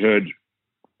 I actually heard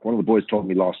one of the boys told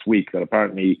me last week that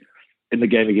apparently in the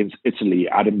game against Italy,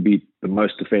 Adam beat the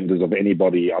most defenders of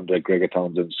anybody under Gregor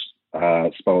Townsend's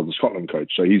spell as the Scotland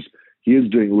coach. So he is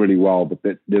doing really well, but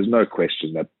there's no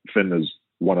question that Finn is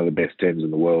one of the best 10s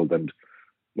in the world. And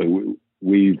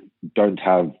we don't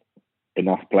have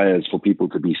enough players for people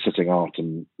to be sitting out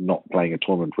and not playing a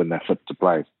tournament when they're fit to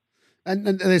play. And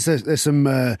there's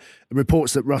some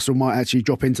reports that Russell might actually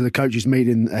drop into the coaches'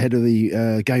 meeting ahead of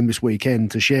the game this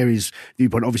weekend to share his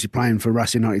viewpoint. Obviously, playing for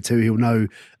Racing 92, he'll know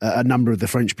a number of the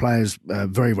French players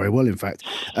very, very well. In fact,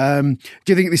 do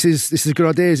you think this is a good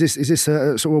idea? Is this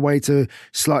a sort of a way to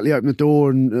slightly open the door,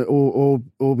 and or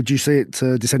would you see it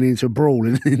descending into a brawl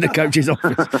in the coaches'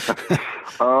 office?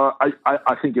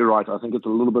 I think you're right. I think it's a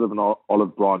little bit of an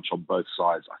olive branch on both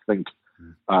sides. I think.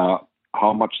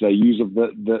 How much they use of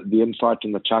the insight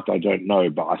in the chat, I don't know,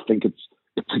 but I think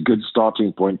it's a good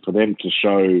starting point for them to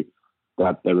show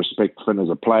that they respect Finn as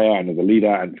a player and as a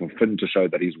leader, and for Finn to show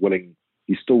that he's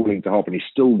still willing to help and he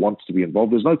still wants to be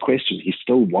involved. There's no question he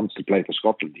still wants to play for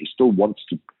Scotland. He still wants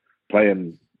to play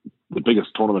in the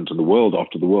biggest tournament in the world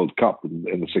after the World Cup in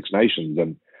the Six Nations,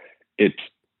 and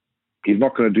he's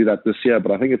not going to do that this year.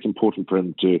 But I think it's important for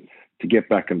him to get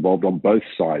back involved on both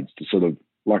sides to sort of,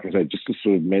 like I said, just to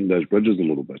sort of mend those bridges a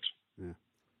little bit.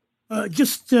 Yeah.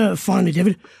 Just finally,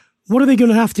 David, what are they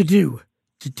going to have to do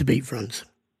to beat France?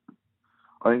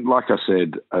 I think, like I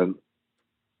said,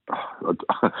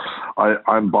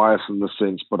 I'm biased in this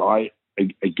sense, but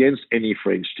against any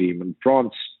French team, and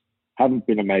France haven't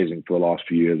been amazing for the last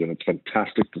few years, and it's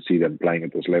fantastic to see them playing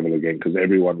at this level again, because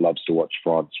everyone loves to watch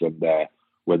France when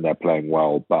they're playing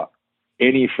well. But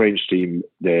any French team,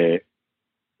 their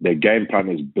game plan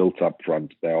is built up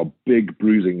front. They are big,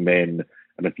 bruising men.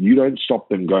 And if you don't stop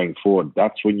them going forward,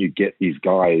 that's when you get these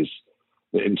guys,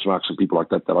 the Intermax and people like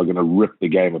that are going to rip the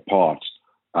game apart.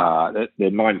 Their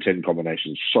 9-10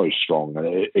 combination is so strong.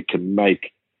 It can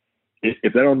make,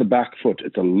 if they're on the back foot,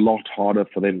 it's a lot harder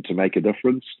for them to make a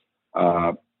difference.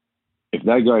 If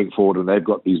they're going forward and they've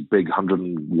got these big 100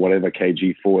 and whatever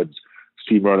kg forwards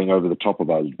steamrolling over the top of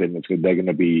us, then they're going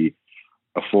to be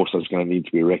a force that's going to need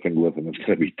to be reckoned with, and it's going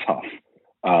to be tough.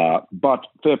 But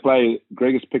fair play,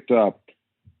 Greg has picked up,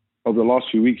 over the last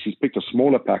few weeks, he's picked a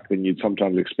smaller pack than you'd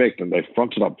sometimes expect, and they've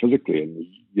fronted up physically, and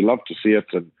you love to see it.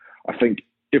 And I think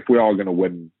if we are going to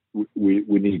win, we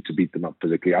need to beat them up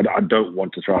physically. I don't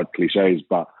want to throw out cliches,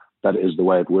 but that is the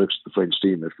way it works with the French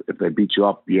team. If they beat you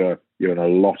up, you're in a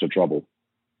lot of trouble.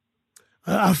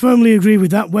 I firmly agree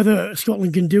with that. Whether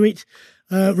Scotland can do it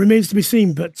remains to be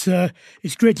seen, but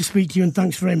it's great to speak to you, and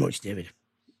thanks very much, David.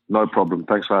 No problem.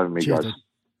 Thanks for having me, Cheers, guys. Dave.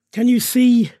 Can you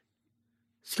see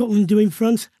Scotland do in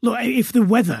France? Look, if the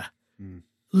weather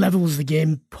levels the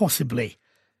game, possibly,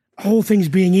 all things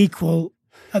being equal,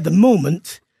 at the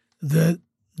moment, the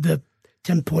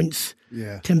 10 points.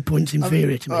 Yeah. 10 points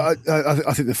inferior to me. I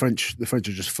think the French are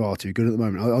just far too good at the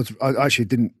moment. I actually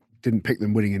didn't pick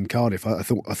them winning in Cardiff. I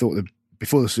thought that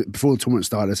before the tournament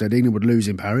started, I said England would lose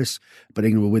in Paris, but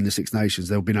England will win the Six Nations.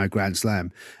 There will be no Grand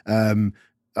Slam.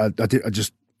 I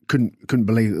just couldn't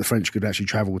believe that the French could actually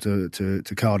travel to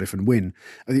Cardiff and win.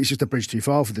 I think it's just a bridge too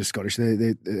far for the Scottish.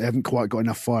 They haven't quite got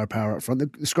enough firepower up front. The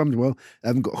scrums well, they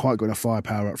haven't quite got enough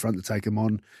firepower up front to take them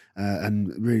on.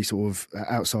 And really sort of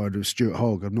outside of Stuart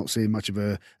Hogg, I'm not seeing much of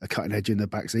a cutting edge in their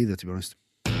backs either, to be honest.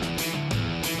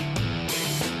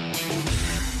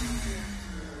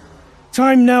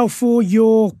 Time now for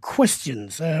your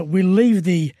questions. We'll leave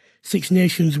the Six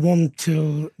Nations ones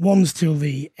till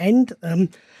the end.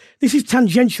 This is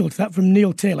tangential to that from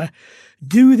Neil Taylor.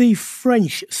 Do the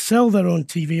French sell their own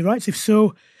TV rights? If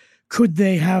so, could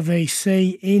they have a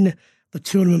say in the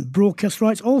tournament broadcast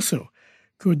rights also?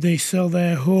 Could they sell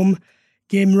their home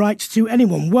game rights to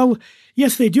anyone? Well,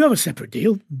 yes, they do have a separate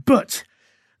deal, but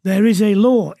there is a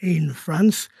law in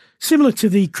France similar to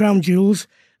the Crown Jewels,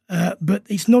 but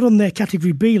it's not on their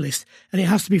Category B list, and it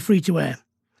has to be free to air.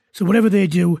 So whatever they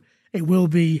do, it will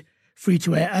be free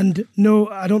to air. And no,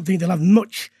 I don't think they'll have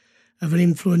much of an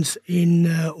influence in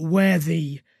where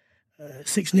the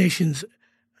Six Nations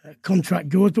contract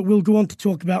goes, but we'll go on to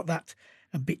talk about that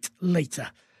a bit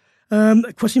later.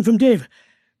 A question from Dave.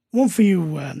 One for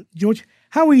you, George.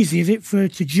 How easy is it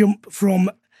to jump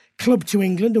from club to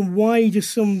England, and why do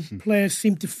some players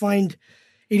seem to find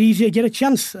it easier to get a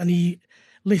chance? And he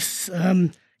lists,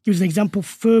 gives an example,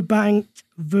 Furbank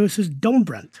versus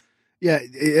Dombrandt. Yeah,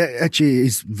 it actually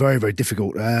is very, very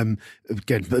difficult.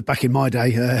 Again, back in my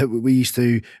day, we used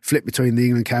to flip between the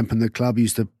England camp and the club.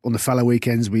 On the fallow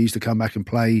weekends, we used to come back and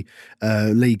play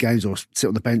league games or sit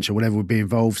on the bench or whatever would be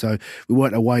involved. So we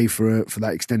weren't away for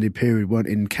that extended period, weren't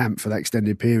in camp for that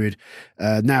extended period.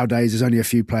 Nowadays, there's only a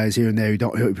few players here and there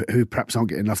who perhaps aren't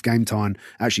getting enough game time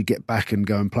actually get back and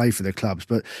go and play for their clubs.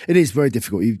 But it is very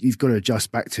difficult. You've got to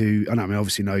adjust back to, I mean,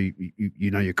 obviously you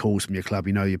know your calls from your club,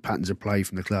 you know your patterns of play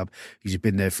from the club, because you've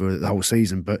been there for the whole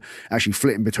season, but actually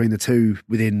flitting between the two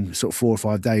within sort of 4 or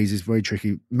 5 days is very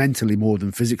tricky, mentally more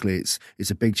than physically. It's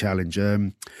a big challenge.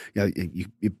 You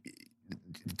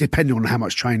depending on how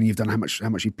much training you've done, how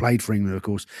much you played for England, of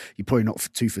course, you're probably not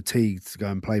too fatigued to go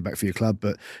and play back for your club.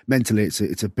 But mentally, it's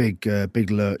a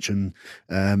big lurch, and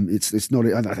it's not.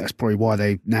 That's probably why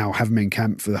they now have them in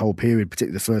camp for the whole period,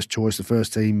 particularly the first choice, the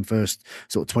first team, first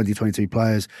sort of 20, 22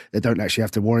 players. They don't actually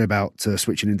have to worry about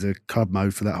switching into club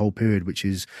mode for that whole period, which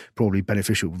is probably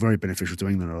beneficial, very beneficial to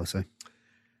England, I'll say.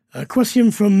 A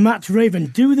question from Matt Raven: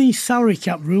 do the salary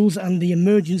cap rules and the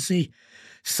emergency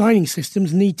signing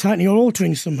systems need tightening or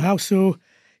altering somehow so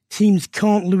teams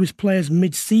can't lose players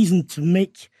mid-season to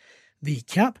make the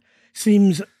cap?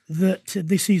 Seems that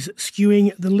this is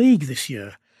skewing the league this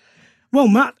year. Well,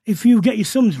 Matt, if you get your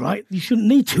sums right, you shouldn't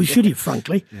need to, should you,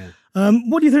 frankly? Yeah.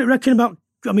 What do you reckon about,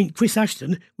 Chris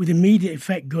Ashton, with immediate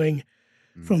effect going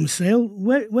from Sale?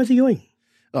 Where's he going?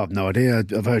 Oh, I've no idea.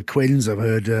 I've heard Quins, I've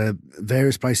heard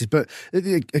various places. But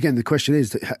again, the question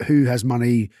is who has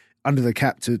money under the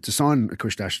cap to sign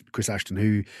Chris Ashton,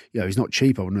 who he's not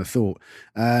cheap, I wouldn't have thought.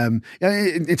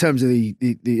 In terms of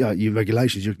your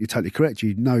regulations, you're totally correct.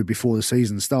 You know before the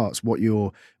season starts what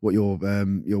your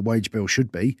wage bill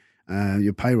should be.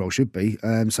 Your payroll should be,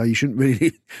 so you shouldn't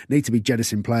really need to be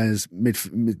jettisoning players mid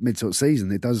sort of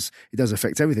season. It does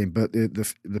affect everything, but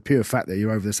the pure fact that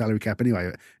you're over the salary cap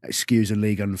anyway, it skews the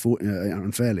league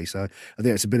unfairly. So I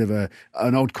think it's a bit of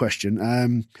an odd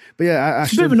question. But yeah,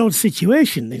 it's a bit of an odd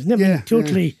situation, isn't it? Yeah,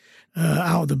 totally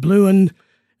out of the blue and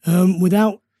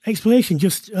without explanation,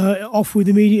 just off with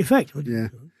immediate effect. Yeah.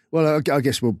 Well, I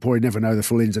guess we'll probably never know the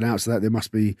full ins and outs of that. There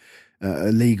must be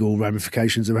legal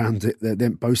ramifications around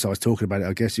it. Both sides talking about it.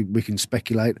 I guess we can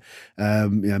speculate.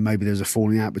 Maybe there's a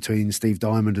falling out between Steve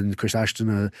Diamond and Chris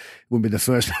Ashton. Wouldn't be the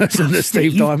first person that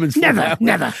Steve Diamond's never.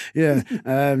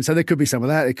 Yeah. So there could be some of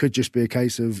that. It could just be a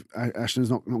case of Ashton's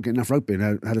not getting enough rugby,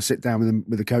 and had to sit down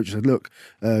with the coach and said, "Look,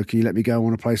 can you let me go? I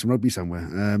want to play some rugby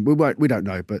somewhere." We don't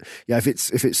know, but yeah, if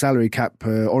it's salary cap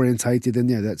orientated, then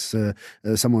yeah, that's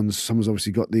someone's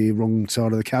obviously got the wrong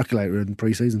side of the calculator in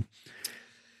pre-season.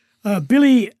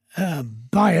 Billy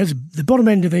Byers, the bottom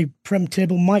end of the Prem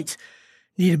table might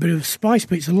need a bit of spice,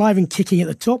 but it's alive and kicking at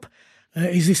the top.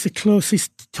 Is this the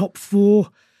closest top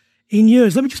four in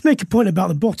years? Let me just make a point about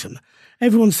the bottom.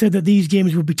 Everyone said that these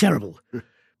games would be terrible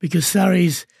because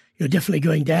Sarri's definitely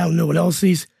going down, no one else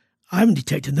is. I haven't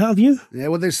detected that, have you? Yeah,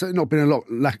 well, there's not been a lot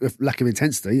lack of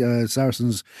intensity.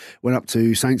 Saracens went up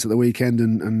to Saints at the weekend,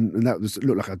 and that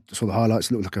looked like saw the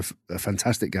highlights. Looked like a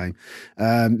fantastic game.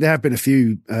 There have been a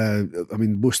few.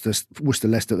 Worcester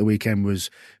Leicester at the weekend was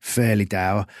fairly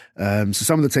dour. So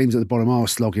some of the teams at the bottom are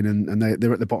slogging, and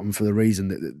they're at the bottom for the reason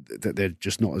that they're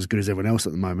just not as good as everyone else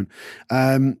at the moment.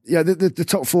 The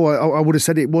top four, I would have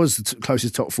said it was the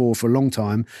closest top four for a long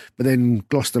time, but then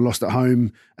Gloucester lost at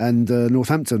home and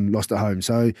Northampton lost at home.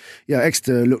 So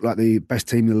Exeter look like the best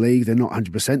team in the league. They're not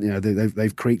 100%.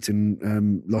 They've creaked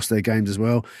and lost their games as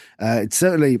well. It's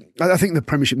certainly, I think the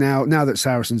Premiership now that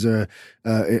Saracens are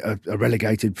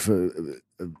relegated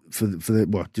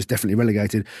just definitely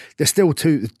relegated. They're still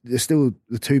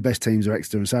the two best teams are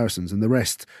Exeter and Saracens, and the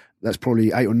rest, that's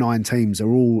probably 8 or 9 teams, are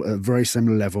all at a very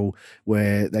similar level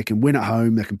where they can win at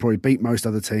home, they can probably beat most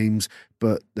other teams,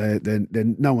 but they're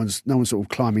no one's sort of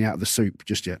climbing out of the soup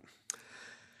just yet.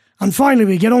 And finally,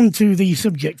 we get on to the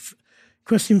subject.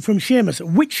 Question from Seamus.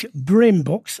 Which brain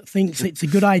box thinks it's a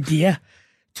good idea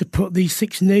to put the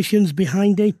Six Nations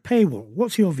behind a paywall?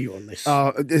 What's your view on this?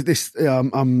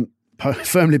 I'm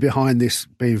firmly behind this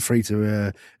being free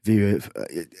to view it.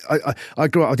 I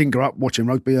didn't grow up watching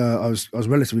rugby. I was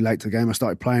relatively late to the game. I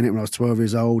started playing it when I was 12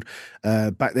 years old.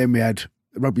 Back then we had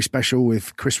Rugby Special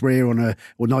with Chris Rea or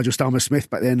Nigel Starmer-Smith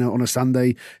back then on a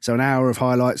Sunday. So an hour of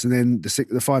highlights, and then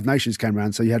the Five Nations came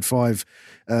around. So you had five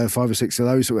or six of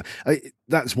those.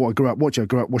 That's what I grew up watching. I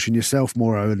grew up watching Yourself,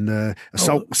 Moro, and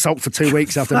Salt for 2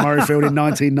 weeks after Murrayfield in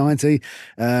 1990.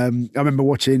 I remember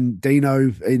watching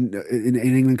Dino in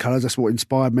England colours. That's what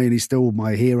inspired me, and he's still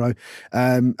my hero.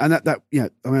 And that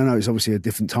I know it's obviously a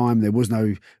different time. There was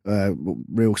no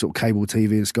real sort of cable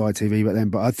TV and Sky TV back then,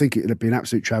 but I think it'd be an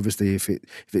absolute travesty if it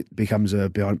becomes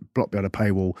blocked behind a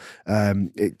paywall.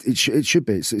 It should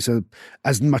be. It's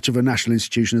as much of a national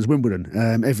institution as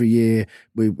Wimbledon. Every year,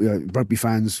 rugby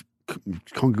fans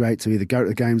congregate to either go to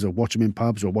the games or watch them in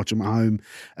pubs or watch them at home,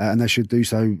 and they should do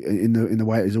so in the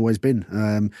way it has always been.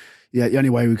 The only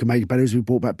way we can make it better is we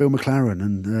brought back Bill McLaren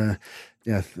and.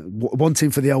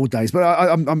 Wanting for the old days, but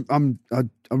I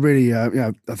really,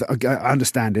 I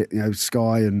understand it.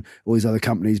 Sky and all these other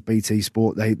companies, BT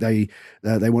Sport, they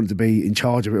wanted to be in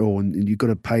charge of it all, and you've got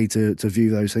to pay to view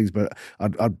those things. But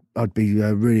I'd be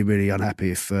really, really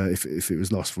unhappy if it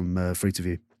was lost from free to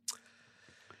view.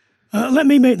 Let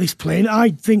me make this plain. I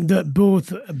think that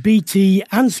both BT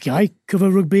and Sky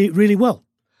cover rugby really well.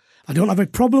 I don't have a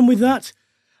problem with that.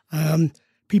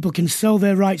 People can sell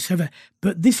their rights,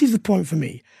 but this is the point for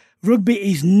me. Rugby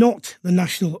is not the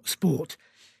national sport.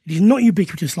 It is not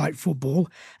ubiquitous like football,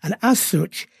 and as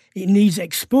such, it needs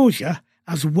exposure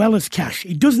as well as cash.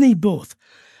 It does need both.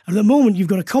 And at the moment, you've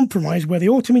got a compromise where the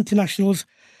autumn internationals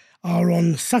are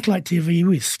on satellite TV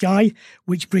with Sky,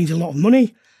 which brings a lot of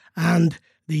money, and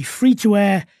the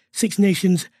free-to-air Six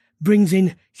Nations brings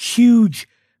in huge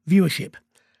viewership.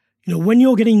 When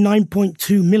you're getting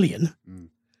 9.2 million...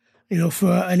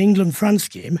 for an England-France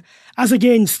game, as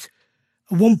against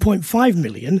 1.5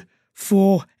 million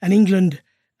for an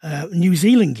England-New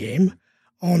Zealand game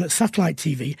on satellite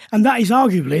TV, and that is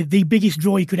arguably the biggest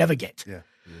draw you could ever get.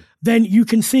 Then you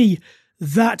can see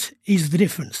that is the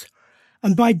difference.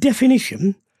 And by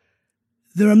definition,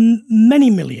 there are many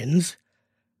millions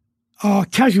are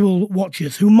casual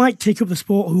watchers who might take up the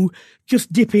sport, who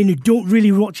just dip in, who don't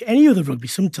really watch any other rugby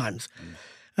sometimes.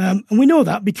 And we know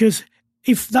that because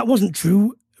if that wasn't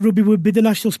true, rugby would be the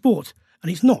national sport,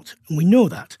 and it's not, and we know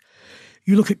that.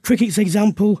 You look at cricket's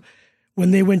example,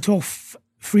 when they went off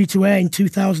free-to-air in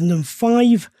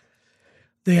 2005,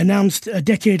 they announced a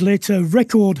decade later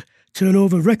record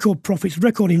turnover, record profits,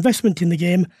 record investment in the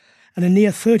game, and a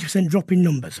near 30% drop in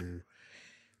numbers.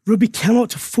 Rugby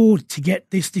cannot afford to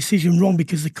get this decision wrong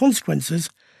because the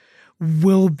consequences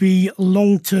will be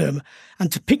long-term,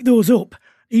 and to pick those up,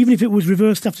 even if it was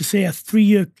reversed after, say, a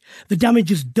 3-year, the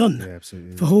damage is done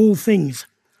for whole things.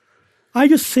 I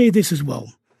just say this as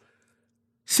well.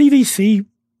 CVC,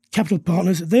 Capital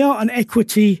Partners, they are an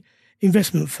equity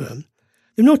investment firm.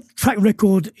 They've no track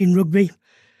record in rugby.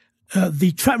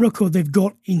 The track record they've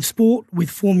got in sport with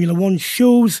Formula One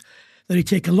shows that they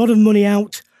take a lot of money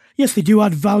out. Yes, they do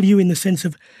add value in the sense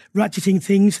of ratcheting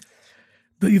things,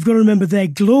 but you've got to remember their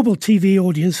global TV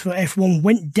audience for F1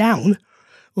 went down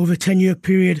over a 10-year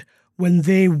period when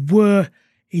they were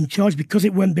in charge because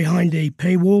it went behind a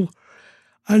paywall.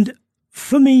 And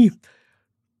for me,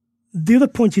 the other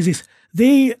point is this.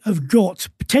 They have got,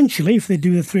 potentially, if they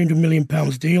do the £300 million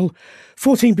deal,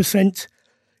 14%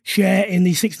 share in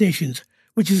the Six Nations,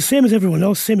 which is the same as everyone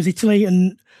else, same as Italy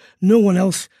and no one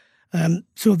else.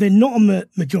 So they're not a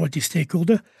majority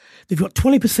stakeholder. They've got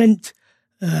 20%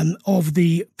 of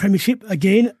the Premiership.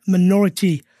 Again,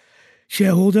 minority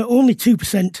shareholder, only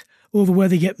 2% over where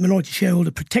they get minority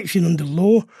shareholder protection under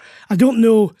law. I don't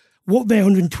know what their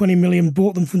 120 million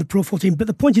bought them from the Pro 14, but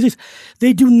the point is this,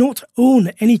 they do not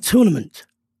own any tournament.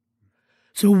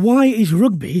 So why is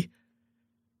rugby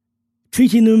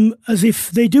treating them as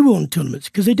if they do own tournaments?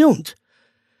 Because they don't.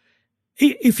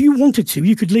 If you wanted to,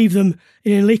 you could leave them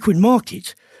in a liquid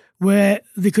market where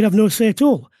they could have no say at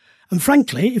all. And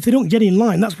frankly, if they don't get in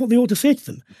line, that's what they ought to say to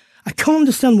them. I can't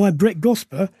understand why Brett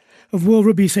Gosper of World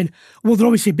Rugby is saying, well, they're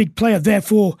obviously a big player,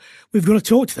 therefore we've got to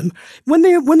talk to them. When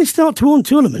they start to own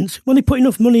tournaments, when they put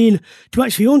enough money in to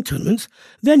actually own tournaments,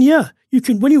 then yeah, you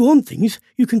can. When you own things,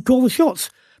 you can call the shots,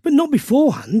 but not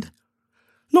beforehand.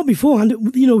 Not beforehand,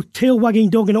 tail wagging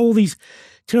dog and all these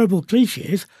terrible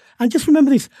cliches. And just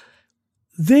remember this,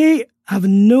 they have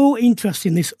no interest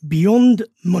in this beyond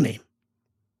money.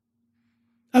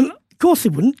 And of course they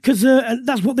wouldn't, because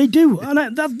that's what they do.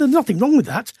 And there's nothing wrong with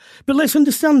that. But let's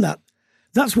understand that.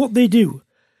 That's what they do.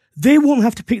 They won't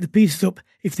have to pick the pieces up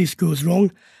if this goes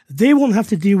wrong. They won't have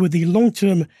to deal with the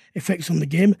long-term effects on the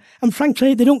game. And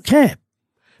frankly, they don't care,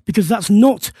 because that's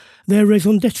not their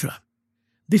raison d'etre.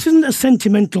 This isn't a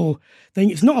sentimental thing.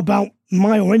 It's not about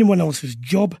my or anyone else's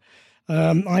job.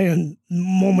 I earn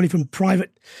more money from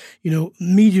private,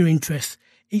 media interests.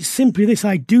 It's simply this.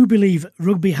 I do believe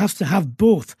rugby has to have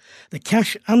both the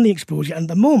cash and the exposure. And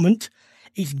at the moment,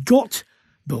 it's got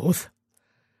both.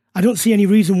 I don't see any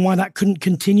reason why that couldn't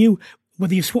continue.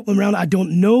 Whether you swap them around, I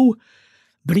don't know.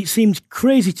 But it seems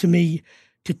crazy to me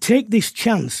to take this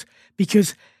chance,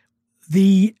 because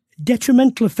the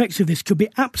detrimental effects of this could be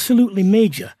absolutely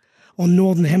major on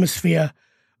Northern Hemisphere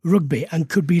rugby and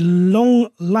could be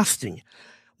long-lasting.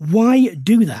 Why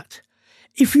do that?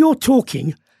 If you're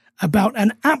talking about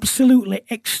an absolutely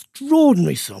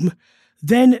extraordinary sum,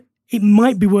 then it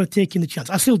might be worth taking the chance.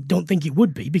 I still don't think it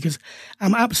would be, because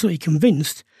I'm absolutely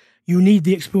convinced you need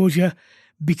the exposure,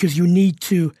 because you need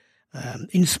to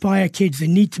inspire kids. They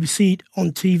need to see it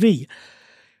on TV.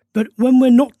 But when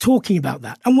we're not talking about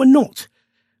that, and we're not,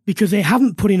 because they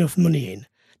haven't put enough money in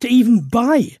to even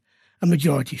buy a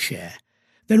majority share,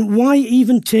 then why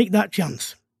even take that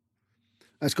chance?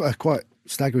 That's got a quite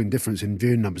staggering difference in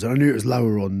viewing numbers. I knew it was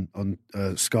lower on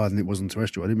Sky than it was on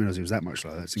terrestrial. I didn't realise it was that much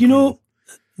like that.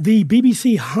 The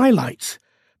BBC highlights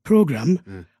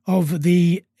programme of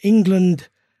the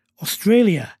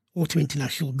England-Australia Autumn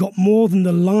International got more than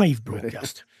the live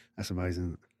broadcast. That's amazing,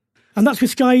 isn't it? And that's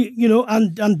with Sky,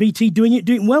 and BT doing it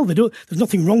well. There's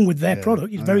nothing wrong with their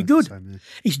product. It's very good.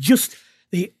 It's just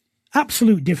the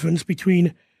absolute difference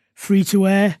between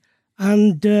free-to-air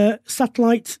and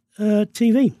satellite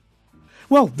TV.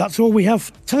 Well, that's all we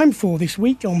have time for this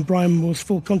week on Brian Moore's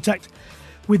Full Contact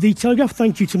with The Telegraph.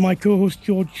 Thank you to my co-host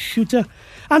George Shooter,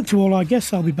 and to all our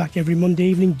guests. I'll be back every Monday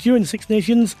evening during the Six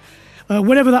Nations,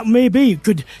 whenever that may be.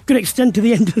 Could extend to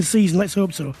the end of the season, let's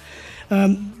hope so.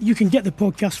 You can get the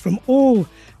podcast from all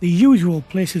the usual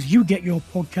places you get your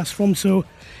podcast from. So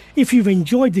if you've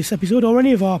enjoyed this episode or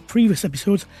any of our previous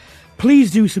episodes,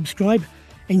 please do subscribe.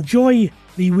 Enjoy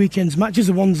the weekend's matches,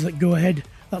 the ones that go ahead.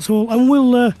 That's all. And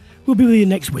we'll be with you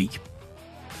next week.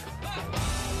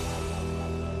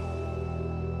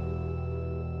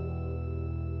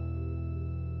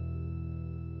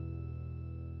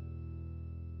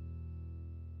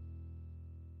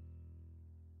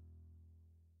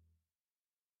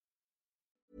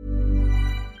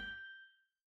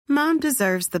 Mom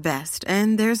deserves the best,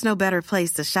 and there's no better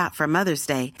place to shop for Mother's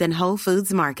Day than Whole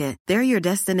Foods Market. They're your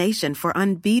destination for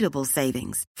unbeatable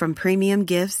savings, from premium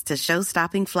gifts to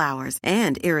show-stopping flowers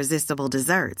and irresistible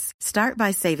desserts. Start by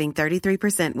saving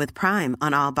 33% with Prime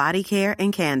on all body care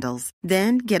and candles.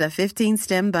 Then get a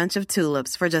 15-stem bunch of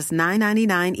tulips for just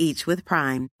 $9.99 each with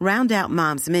Prime. Round out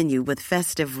Mom's menu with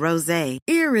festive rosé,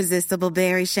 irresistible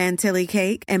berry chantilly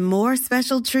cake, and more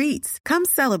special treats. Come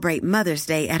celebrate Mother's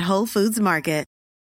Day at Whole Foods Market.